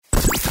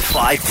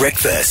Five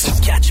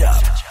Breakfast. Catch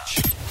up.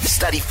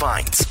 Study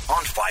finds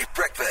on Five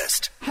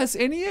Breakfast. Has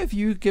any of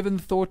you given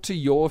thought to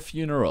your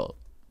funeral?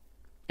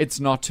 It's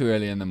not too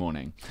early in the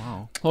morning.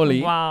 Wow.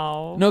 Holly.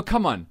 Wow. No,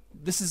 come on.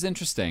 This is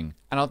interesting.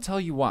 And I'll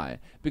tell you why.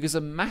 Because a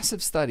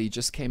massive study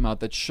just came out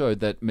that showed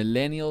that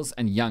millennials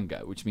and younger,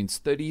 which means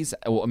 30s,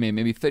 or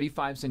maybe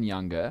 35s and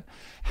younger,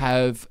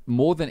 have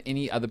more than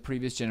any other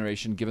previous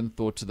generation given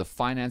thought to the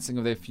financing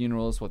of their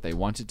funerals, what they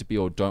want it to be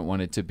or don't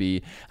want it to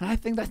be. And I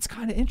think that's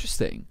kind of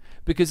interesting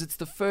because it's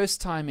the first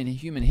time in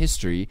human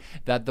history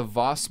that the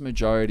vast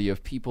majority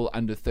of people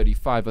under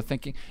 35 are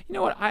thinking, you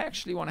know what, I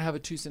actually want to have a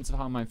 2 cents of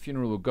how my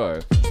funeral will go.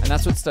 And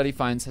that's what Study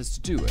Finds has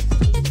to do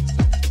with.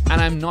 And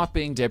I'm not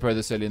being Depot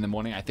this early in the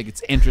morning. I think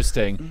it's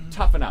interesting.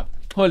 Toughen up.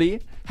 Holly,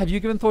 have you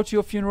given thought to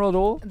your funeral at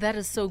all? That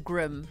is so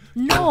grim.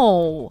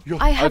 No,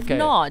 I have Okay,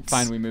 not.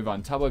 fine, we move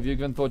on. Tabo, have you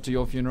given thought to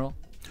your funeral?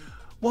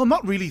 Well,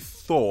 not really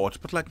thought,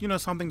 but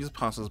something just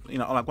passes.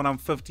 Like when I'm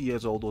 50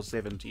 years old or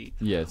 70.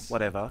 Yes.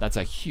 Whatever. That's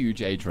a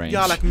huge age range.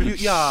 Yeah, like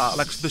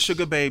the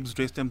Sugar Babes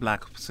dressed in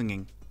black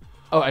singing.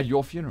 Oh, at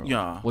your funeral?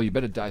 Yeah. Well, you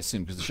better die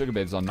soon because the Sugar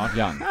Babes are not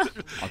young.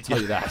 I'll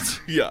tell you that.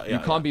 Yeah. You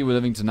can't be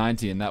living to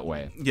 90 in that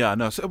way. Yeah,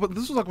 no. So, but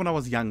this was like when I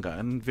was younger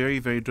and very,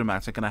 very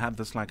dramatic. And I had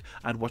this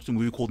I'd watched a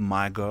movie called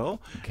My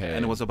Girl. Okay.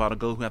 And it was about a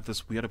girl who had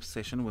this weird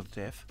obsession with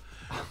death.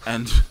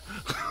 And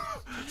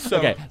so,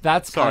 Okay,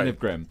 that's kind sorry. of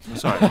grim.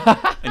 Sorry.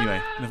 Anyway,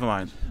 never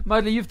mind.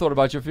 Madly, you've thought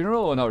about your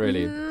funeral or not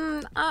really?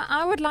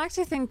 I would like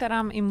to think that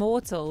I'm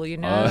immortal, Oh.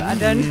 I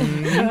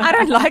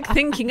don't like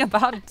thinking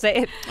about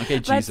death. Okay,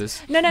 But-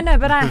 Jesus. No,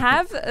 but I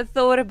have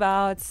thought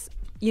about,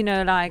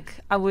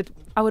 I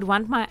would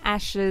want my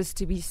ashes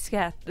to be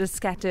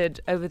scattered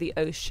over the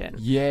ocean.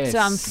 Yes. So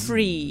I'm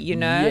free,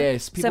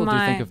 Yes, people do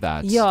think of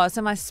that. Yeah,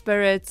 so my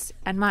spirits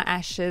and my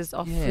ashes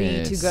are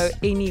free to Yes. go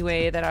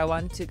anywhere that I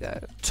want to go.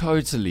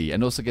 Totally.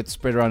 And also get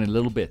spread around in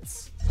little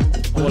bits.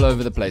 All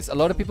over the place. A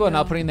lot of people are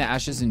now putting their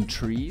ashes in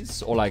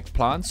trees or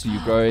plants, so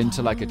you grow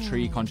into a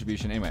tree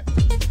contribution. Anyway,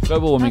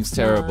 global warming's That's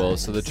terrible,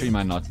 nice. so the tree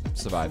might not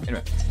survive.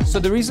 Anyway, so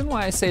the reason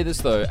why I say this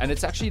though, and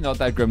it's actually not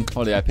that grim,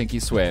 Holly, I pinky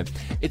swear,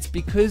 it's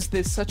because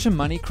there's such a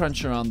money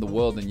crunch around the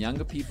world and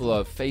younger people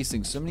are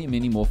facing so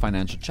many more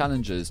financial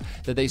challenges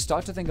that they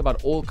start to think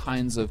about all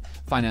kinds of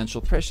financial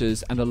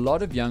pressures, and a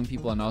lot of young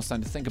people are now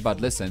starting to think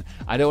about, listen,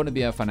 I don't want to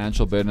be a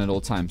financial burden at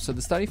all times. So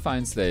the study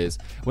finds there is,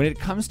 when it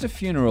comes to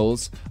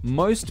funerals,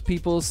 most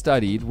people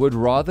studied would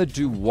rather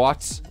do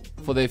what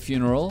for their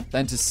funeral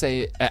than to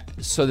say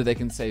so that they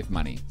can save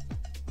money.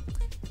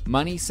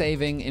 Money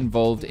saving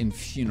involved in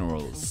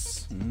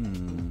funerals.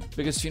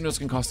 Because funerals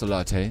can cost a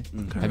lot, eh?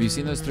 Okay. Have you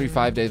seen those 3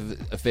 5-day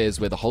affairs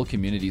where the whole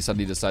community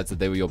suddenly decides that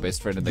they were your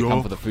best friend and they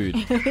come for the food?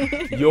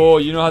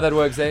 You know how that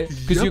works, eh?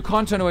 Because you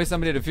can't turn away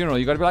somebody at a funeral.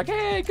 You got to be like,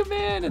 hey, come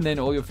in, and then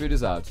all your food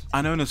is out.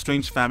 I know in a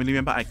strange family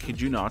member, I kid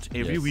you not,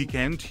 every Yes.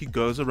 weekend he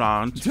goes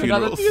around To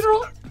another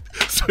funeral?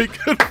 so he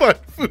can find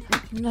food.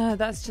 No,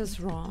 that's just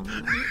wrong.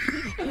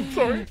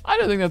 I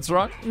don't think that's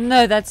wrong.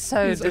 No, that's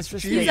so He's a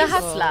disrespectful. genius.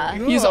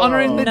 hustler. He's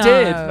honoring the No.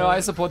 dead. No, I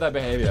support that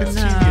behavior.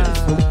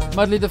 No,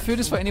 Mudley, the food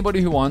is for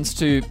anybody who wants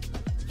to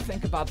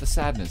think about the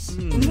sadness.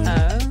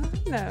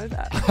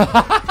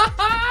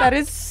 that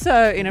is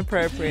so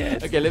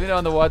inappropriate. Okay, let me know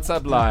on the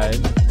WhatsApp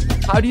line.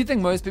 How do you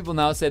think most people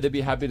now say they'd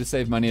be happy to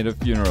save money at a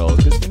funeral?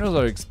 Because funerals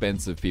are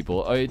expensive,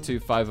 people.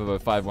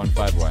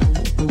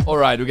 0825005151. All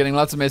right, we're getting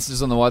lots of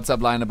messages on the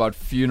WhatsApp line about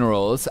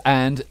funerals,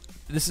 and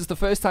this is the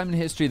first time in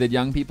history that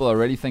young people are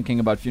already thinking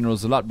about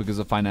funerals a lot because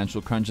of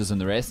financial crunches and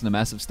the rest, and a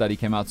massive study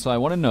came out. So I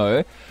want to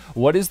know,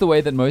 what is the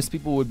way that most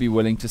people would be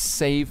willing to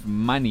save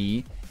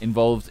money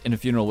involved in a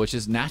funeral, which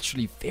is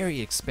naturally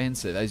very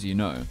expensive, as you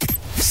know.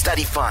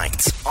 Study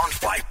finds on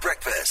Five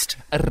Breakfast.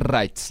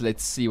 Right,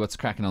 let's see what's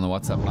cracking on the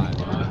WhatsApp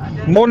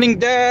line. Morning,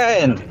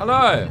 Dan.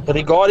 Hello.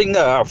 Regarding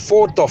the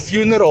thought of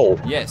funeral,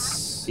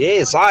 Yes.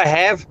 yes, I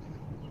have.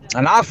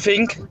 And I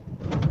think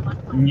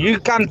you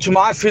come to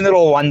my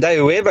funeral one day,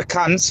 whoever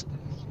comes.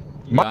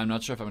 Yeah, I'm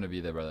not sure if I'm going to be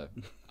there, brother.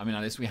 I mean,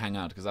 unless we hang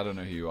out, because I don't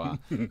know who you are.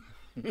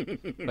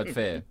 But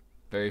fair.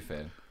 Very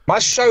fair.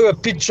 Must show a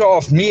picture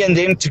of me and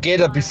them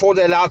together before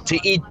they're allowed to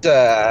eat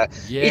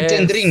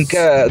and drink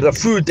the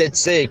food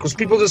that's there. Because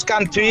people just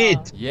come to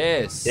eat.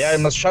 Yes. Yeah, you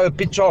must show a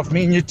picture of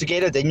me and you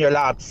together, then you're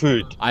allowed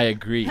food. I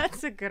agree.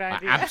 That's a good I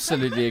idea.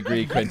 absolutely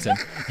agree, Quentin.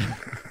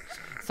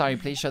 Sorry,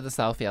 please show the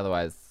selfie,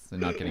 otherwise they're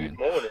not getting in.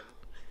 Morning.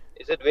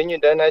 Is it when you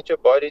donate your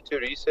body to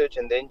research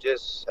and then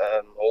just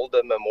hold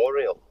a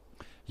memorial?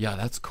 Yeah,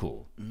 that's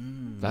cool.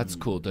 That's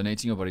cool.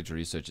 Donating your body to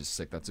research is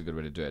sick. That's a good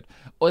way to do it.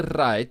 All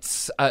right.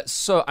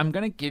 So I'm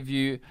going to give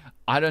you,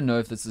 I don't know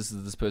if this is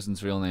this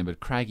person's real name, but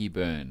Craggy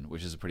Byrne,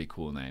 which is a pretty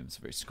cool name. It's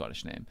a very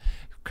Scottish name.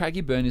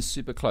 Craggy Byrne is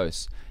super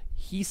close.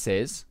 He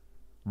says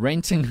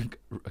renting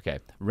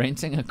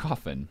a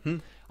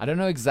coffin. I don't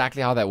know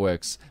exactly how that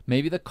works.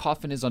 Maybe the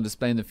coffin is on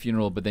display in the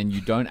funeral, but then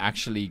you don't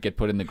actually get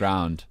put in the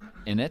ground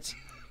in it.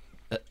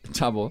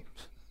 Double.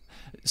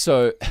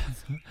 So,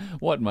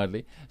 what,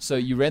 Mudley? So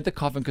you rent the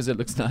coffin because it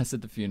looks nice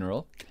at the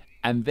funeral,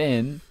 And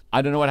then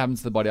I don't know what happens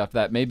to the body after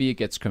that. Maybe it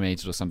gets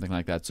cremated or something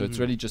like that. So it's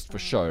really just for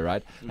show,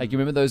 right? Like, you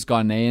remember those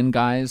Ghanaian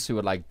guys who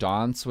would like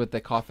dance with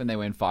their coffin? They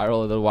went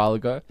viral a little while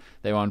ago.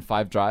 They were on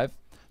 5 Drive.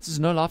 This is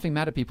no laughing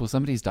matter, people.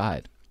 Somebody's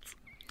died.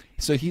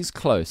 So he's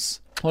close.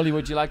 Holly,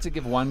 would you like to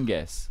give one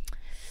guess?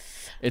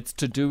 It's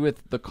to do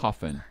with the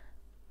coffin.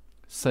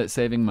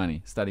 Saving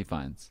money, study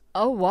finds.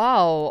 Oh,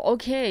 wow.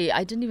 Okay.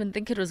 I didn't even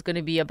think it was going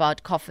to be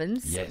about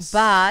coffins. Yes.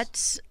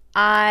 But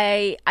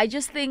I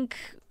just think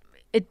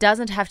it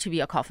doesn't have to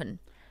be a coffin.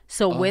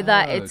 So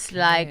whether it's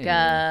like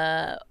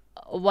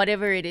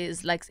whatever it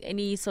is, like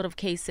any sort of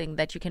casing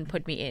that you can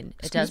put me in,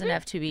 it doesn't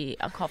have to be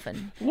a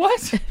coffin.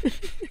 What?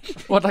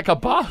 What, like a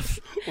bath?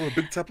 Or a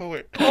big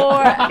Tupperware.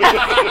 Or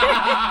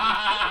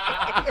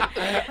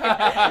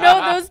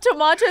no, those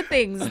tomato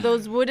things,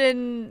 those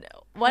wooden.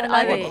 What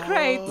are they?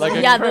 Crates. Like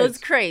a Yeah, crate. those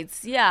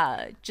crates.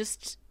 Yeah,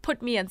 just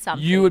put me in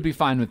something. You would be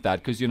fine with that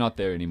because you're not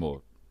there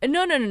anymore.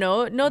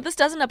 No. This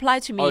doesn't apply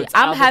to me. Oh, it's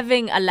I'm other-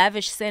 having a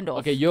lavish send-off.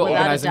 Okay, you're without a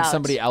organizing doubt.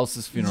 somebody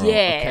else's funeral.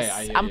 Yes, Okay,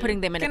 I hear I'm you.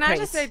 putting them in Can a I crate.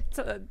 just say,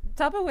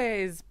 Tupperware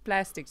is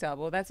plastic,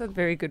 Tabo. That's not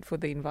very good for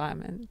the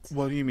environment.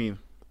 What do you mean?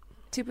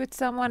 To put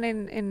someone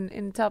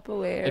in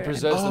Tupperware. It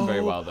preserves them very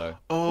well, though.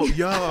 Oh,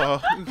 yeah.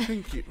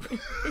 Thank you.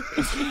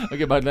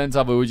 Okay, but then,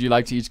 Tabo, would you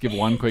like to each give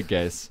one quick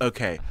guess?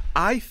 Okay,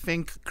 I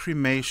think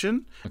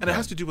cremation, and Okay. it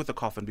has to do with the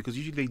coffin because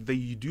usually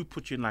you do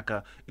put you in like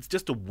it's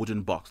just a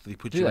wooden box that they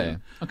put Do you they?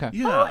 in. Okay.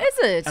 Yeah. Oh, is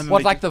it? And then What,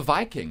 they like the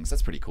Vikings?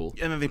 That's pretty cool.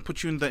 and then they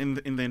put you in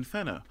the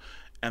inferno,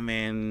 and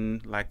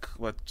then like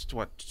what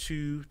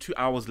 2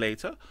 hours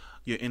later,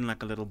 you're in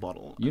like a little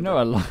bottle. You know,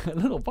 a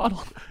little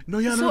bottle. No,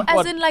 yeah, So no. as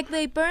What? in like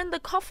they burn the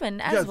coffin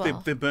as Yeah,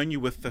 well. they burn you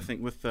with the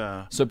thing with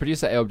the. So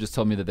producer Aob just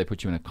told me that they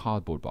put you in a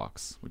cardboard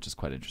box, which is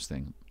quite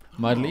interesting.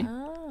 Mudley?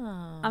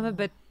 I'm a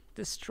bit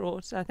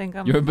distraught. I think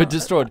I'm. You're a bit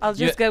distraught. I'll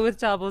just go with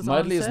Tabo's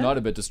Mudley is answer. not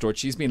a bit distraught.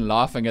 She's been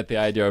laughing at the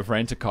idea of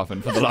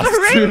rent-a-coffin for the last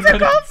 2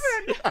 minutes.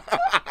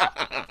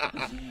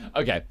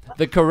 Okay,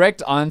 the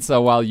correct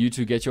answer, while you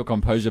two get your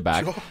composure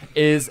back,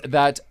 is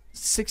that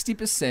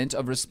 60%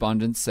 of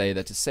respondents say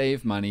that to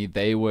save money,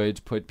 they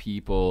would put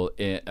people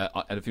at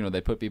a funeral.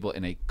 They put people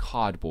in a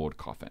cardboard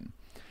coffin.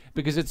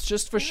 Because it's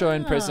just for show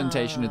and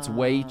presentation. It's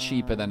way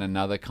cheaper than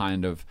another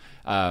kind of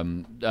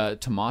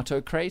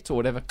tomato crate or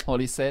whatever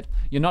Holly said.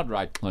 You're not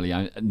right,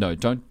 Holly. No,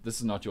 don't. This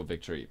is not your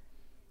victory.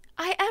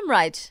 I am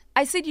right.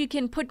 I said you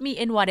can put me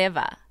in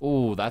whatever.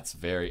 Oh, that's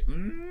very...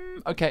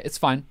 okay, it's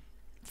fine.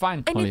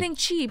 Fine, Holly. Anything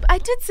cheap. I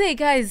did say,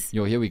 guys.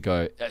 Yo, here we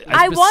go.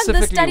 I want the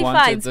specifically study wanted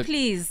finds, the-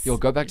 please. Yo,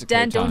 go back to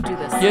Dan, Cape Town. don't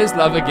do this. Here's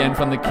love again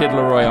from the Kid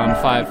Leroy on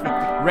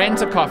 5.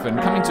 Rent a coffin,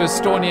 coming to a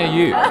store near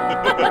you.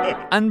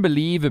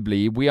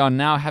 Unbelievably, we are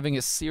now having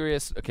a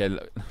serious... Okay,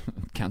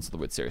 cancel the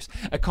word serious.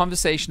 A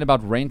conversation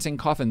about renting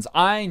coffins.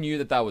 I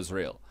knew that was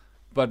real.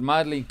 But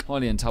Mudley,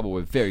 Holly, and Tubble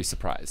were very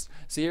surprised.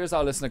 So here's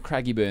our listener,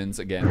 Craggy Burns,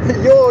 again.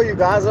 Yo, you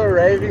guys are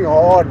raving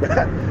hard.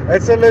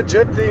 It's a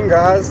legit thing,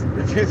 guys.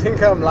 If you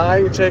think I'm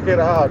lying, check it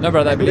out. No,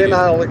 brother, I And believe then you.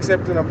 I'll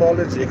accept an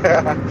apology.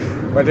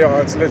 But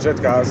yeah, it's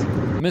legit, guys.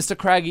 Mr.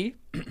 Craggy...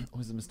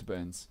 Or is it Mr.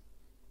 Burns?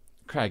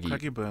 Craggy.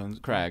 Craggy Burns.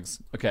 Crags.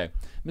 Okay.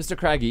 Mr.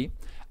 Craggy,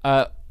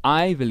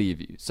 I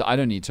believe you, so I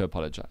don't need to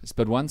apologize.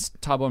 But once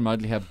Tabo and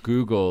Mudley have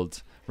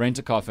Googled Rent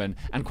a Coffin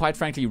and quite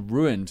frankly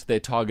ruined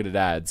their targeted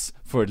ads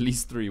for at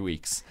least 3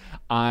 weeks,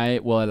 I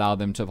will allow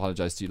them to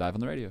apologize to you live on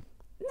the radio.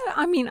 No,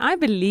 I mean, I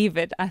believe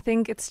it. I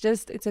think it's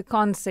a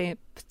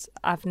concept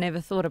I've never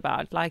thought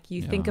about. Like,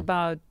 you think Yeah.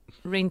 about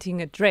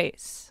renting a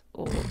dress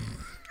or,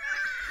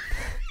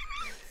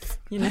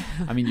 you know.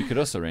 I mean, you could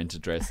also rent a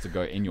dress to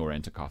go in your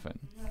Rent a Coffin.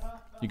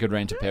 You could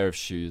rent a pair of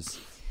shoes.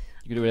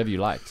 You could do whatever you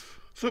liked.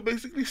 So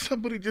basically,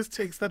 somebody just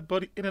takes that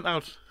body in and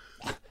out.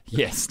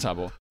 Yes,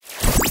 Tabo.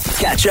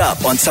 Catch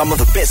up on some of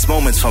the best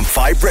moments from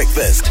 5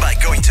 Breakfast by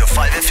going to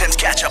 5FM's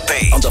catch-up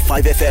page on the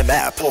 5FM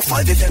app or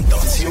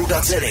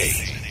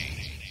 5FM.co.za.